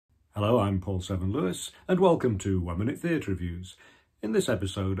Hello, I'm Paul Seven-Lewis, and welcome to 1 Minute Theatre Reviews. In this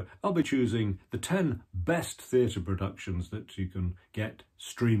episode, I'll be choosing the 10 best theatre productions that you can get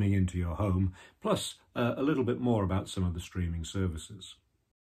streaming into your home, plus a little bit more about some of the streaming services.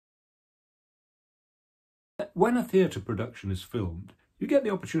 When a theatre production is filmed, you get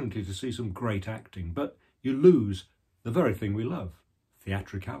the opportunity to see some great acting, but you lose the very thing we love,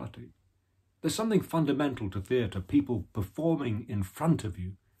 theatricality. There's something fundamental to theatre, people performing in front of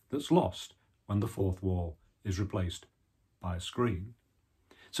you, that's lost when the fourth wall is replaced by a screen.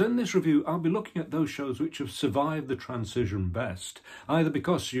 So in this review, I'll be looking at those shows which have survived the transition best, either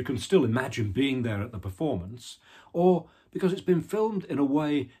because you can still imagine being there at the performance, or because it's been filmed in a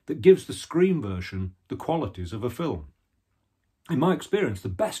way that gives the screen version the qualities of a film. In my experience, the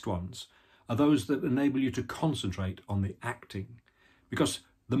best ones are those that enable you to concentrate on the acting, because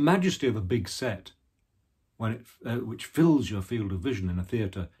the majesty of a big set which fills your field of vision in a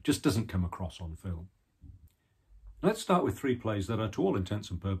theatre just doesn't come across on film. Let's start with 3 plays that are, to all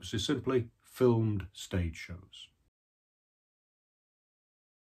intents and purposes, simply filmed stage shows.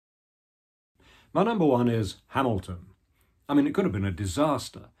 My number 1 is Hamilton. I mean, it could have been a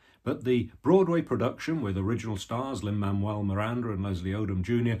disaster, but the Broadway production with original stars Lin-Manuel Miranda and Leslie Odom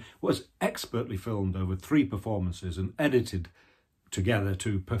Jr. was expertly filmed over 3 performances and edited together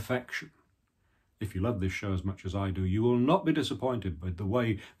to perfection. If you love this show as much as I do, you will not be disappointed with the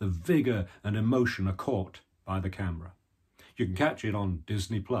way the vigour and emotion are caught by the camera. You can catch it on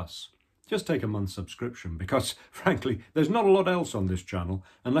Disney+. Just take a month's subscription because, frankly, there's not a lot else on this channel,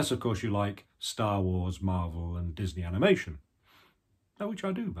 unless, of course, you like Star Wars, Marvel and Disney animation. Which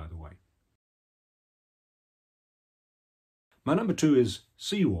I do, by the way. My number 2 is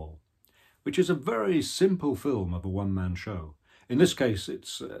Seawall, which is a very simple film of a one-man show. In this case,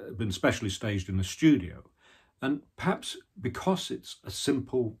 it's been specially staged in a studio, and perhaps because it's a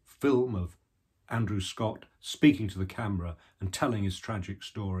simple film of Andrew Scott speaking to the camera and telling his tragic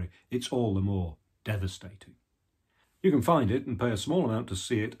story, it's all the more devastating. You can find it and pay a small amount to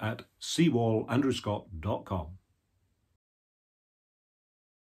see it at seawallandrewscott.com.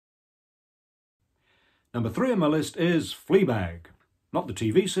 Number 3 on my list is Fleabag. Not the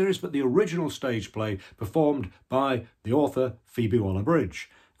TV series, but the original stage play performed by the author Phoebe Waller-Bridge.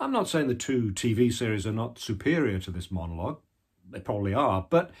 I'm not saying the 2 TV series are not superior to this monologue. They probably are,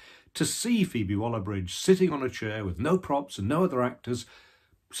 but to see Phoebe Waller-Bridge sitting on a chair with no props and no other actors,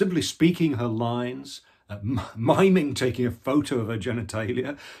 simply speaking her lines, miming taking a photo of her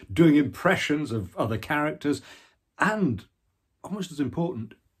genitalia, doing impressions of other characters, and, almost as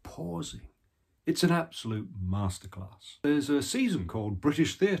important, pausing. It's an absolute masterclass. There's a season called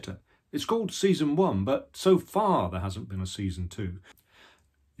British Theatre. It's called Season 1, but so far there hasn't been a Season 2.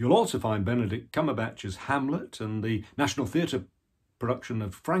 You'll also find Benedict Cumberbatch's Hamlet and the National Theatre production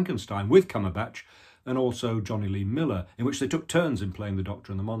of Frankenstein with Cumberbatch, and also Johnny Lee Miller, in which they took turns in playing the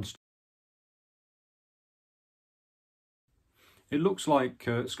Doctor and the Monster. It looks like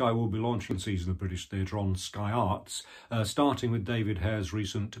Sky will be launching the season of British Theatre on Sky Arts, starting with David Hare's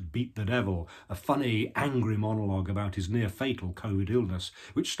recent Beat the Devil, a funny, angry monologue about his near-fatal COVID illness,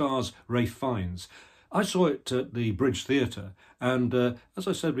 which stars Ralph Fiennes. I saw it at the Bridge Theatre, and as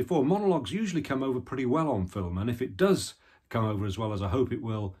I said before, monologues usually come over pretty well on film, and if it does come over as well as I hope it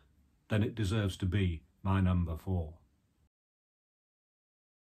will, then it deserves to be my number 4.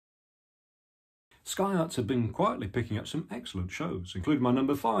 Sky Arts have been quietly picking up some excellent shows, including my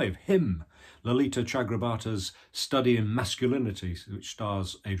number 5, Him, Lalita Chakrabarty's study in masculinity, which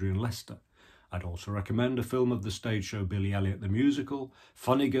stars Adrian Lester. I'd also recommend a film of the stage show Billy Elliot the Musical,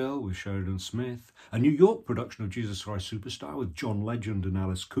 Funny Girl with Sheridan Smith, a New York production of Jesus Christ Superstar with John Legend and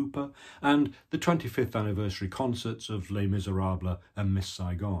Alice Cooper, and the 25th anniversary concerts of Les Miserables and Miss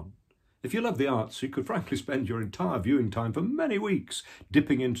Saigon. If you love the arts, you could frankly spend your entire viewing time for many weeks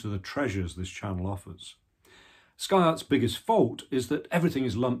dipping into the treasures this channel offers. Sky Arts' biggest fault is that everything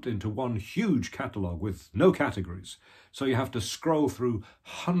is lumped into one huge catalogue with no categories, so you have to scroll through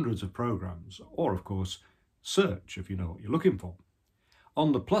hundreds of programmes, or of course, search if you know what you're looking for.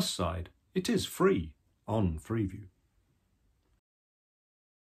 On the plus side, it is free on Freeview.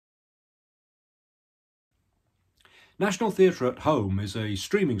 National Theatre at Home is a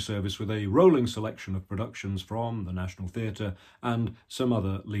streaming service with a rolling selection of productions from the National Theatre and some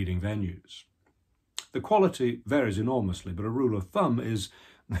other leading venues. The quality varies enormously, but a rule of thumb is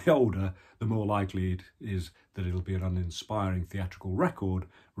the older, the more likely it is that it'll be an uninspiring theatrical record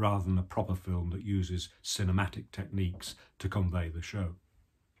rather than a proper film that uses cinematic techniques to convey the show.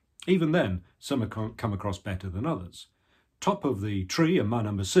 Even then, some come across better than others. Top of the tree, and my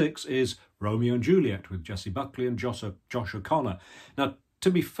number 6, is Romeo and Juliet with Jessie Buckley and Josh O'Connor. Now, To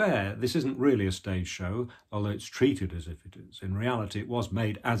be fair, this isn't really a stage show, although it's treated as if it is. In reality, it was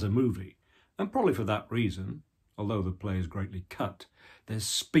made as a movie, and probably for that reason, although the play is greatly cut, there's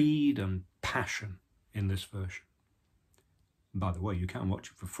speed and passion in this version. By the way, you can watch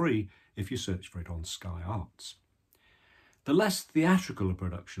it for free if you search for it on Sky Arts. The less theatrical a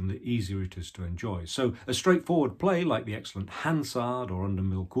production, the easier it is to enjoy. So a straightforward play like the excellent Hansard or Under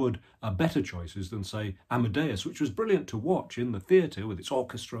Milk Wood are better choices than, say, Amadeus, which was brilliant to watch in the theatre with its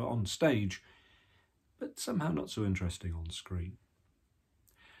orchestra on stage, but somehow not so interesting on screen.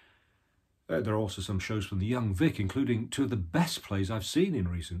 There are also some shows from the Young Vic, including two of the best plays I've seen in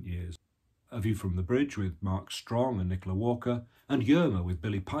recent years. A View from the Bridge with Mark Strong and Nicola Walker, and Yerma with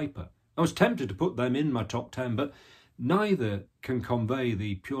Billy Piper. I was tempted to put them in my top 10, but neither can convey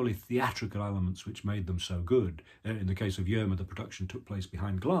the purely theatrical elements which made them so good. In the case of Yerma, the production took place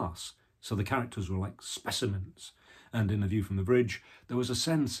behind glass, so the characters were like specimens. And in A View from the Bridge, there was a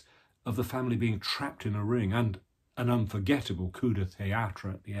sense of the family being trapped in a ring and an unforgettable coup de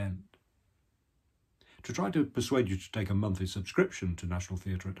théâtre at the end. To try to persuade you to take a monthly subscription to National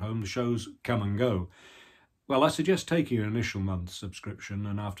Theatre at Home, the shows come and go. Well, I suggest taking an initial month's subscription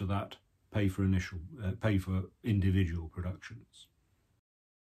and after that pay for individual productions.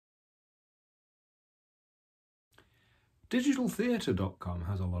 Digitaltheatre.com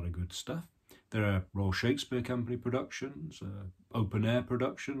has a lot of good stuff. There are Royal Shakespeare Company productions, open air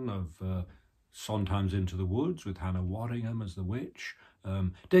production of Sondheim's Into the Woods with Hannah Waddingham as the witch,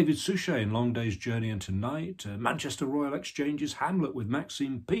 David Suchet in Long Day's Journey into Night, Manchester Royal Exchange's Hamlet with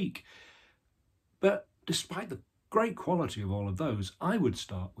Maxine Peake. But despite the great quality of all of those, I would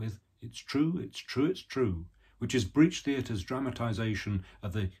start with It's True, It's True, It's True, which is Breach Theatre's dramatisation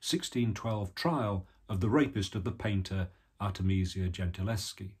of the 1612 trial of the rapist of the painter Artemisia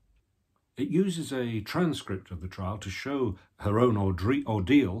Gentileschi. It uses a transcript of the trial to show her own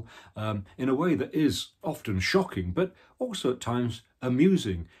ordeal in a way that is often shocking, but also at times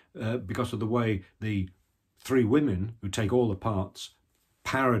amusing because of the way the three women who take all the parts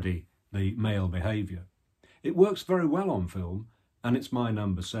parody the male behaviour. It works very well on film, and it's my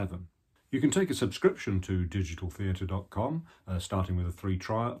number 7. You can take a subscription to digitaltheatre.com, starting with a free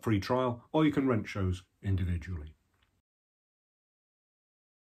trial, or you can rent shows individually.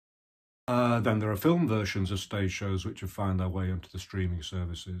 Then there are film versions of stage shows which have found their way onto the streaming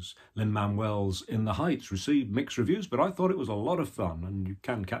services. Lin-Manuel's In the Heights received mixed reviews, but I thought it was a lot of fun, and you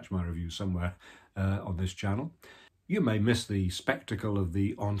can catch my review somewhere on this channel. You may miss the spectacle of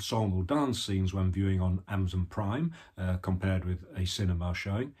the ensemble dance scenes when viewing on Amazon Prime, compared with a cinema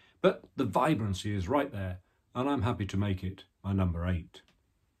showing, but the vibrancy is right there, and I'm happy to make it my number 8.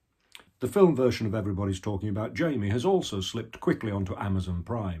 The film version of Everybody's Talking About Jamie has also slipped quickly onto Amazon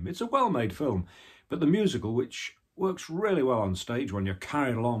Prime. It's a well-made film, but the musical, which works really well on stage when you're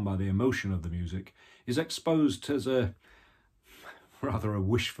carried along by the emotion of the music, is exposed as a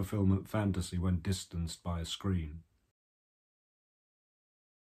wish fulfillment fantasy when distanced by a screen.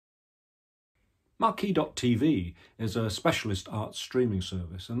 Marquee.tv is a specialist arts streaming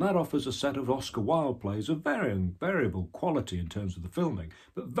service, and that offers a set of Oscar Wilde plays of varying variable quality in terms of the filming,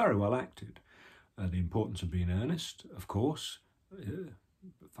 but very well acted. The Importance of Being Earnest, of course, but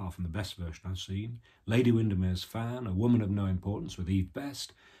far from the best version I've seen. Lady Windermere's Fan, A Woman of No Importance with Eve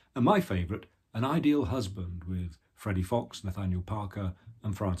Best, and my favourite, An Ideal Husband with Freddie Fox, Nathaniel Parker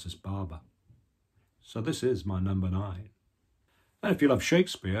and Francis Barber. So this is my number 9. And if you love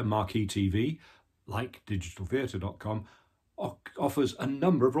Shakespeare, Marquee TV, like digitaltheatre.com, offers a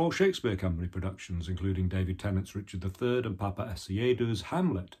number of Royal Shakespeare Company productions, including David Tennant's Richard III and Papa Essiedu's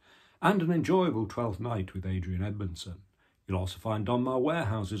Hamlet, and an enjoyable Twelfth Night with Adrian Edmondson. You'll also find Donmar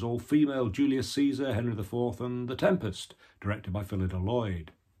Warehouse's all-female Julius Caesar, Henry IV and The Tempest, directed by Phyllida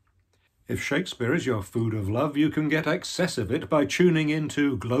Lloyd. If Shakespeare is your food of love, you can get excess of it by tuning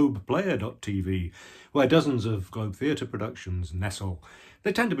into globeplayer.tv, where dozens of Globe Theatre productions nestle.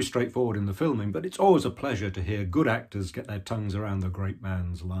 They tend to be straightforward in the filming, but it's always a pleasure to hear good actors get their tongues around the great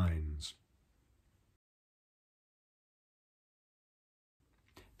man's lines.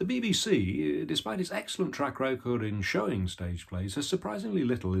 The BBC, despite its excellent track record in showing stage plays, has surprisingly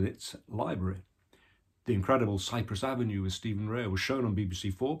little in its library. The incredible Cypress Avenue with Stephen Rea was shown on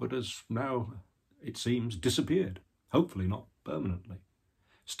BBC4, but has now, it seems, disappeared. Hopefully not permanently.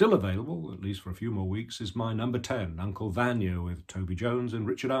 Still available, at least for a few more weeks, is my number 10, Uncle Vanya with Toby Jones and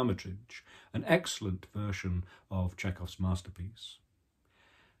Richard Armitage, an excellent version of Chekhov's masterpiece,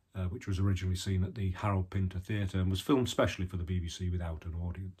 which was originally seen at the Harold Pinter Theatre and was filmed specially for the BBC without an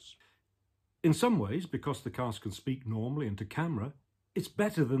audience. In some ways, because the cast can speak normally into camera, it's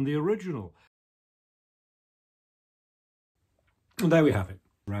better than the original. And there we have it.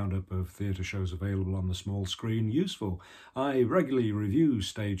 Roundup of theatre shows available on the small screen. Useful. I regularly review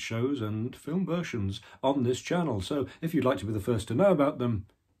stage shows and film versions on this channel, so if you'd like to be the first to know about them,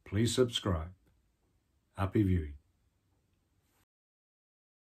 please subscribe. Happy viewing.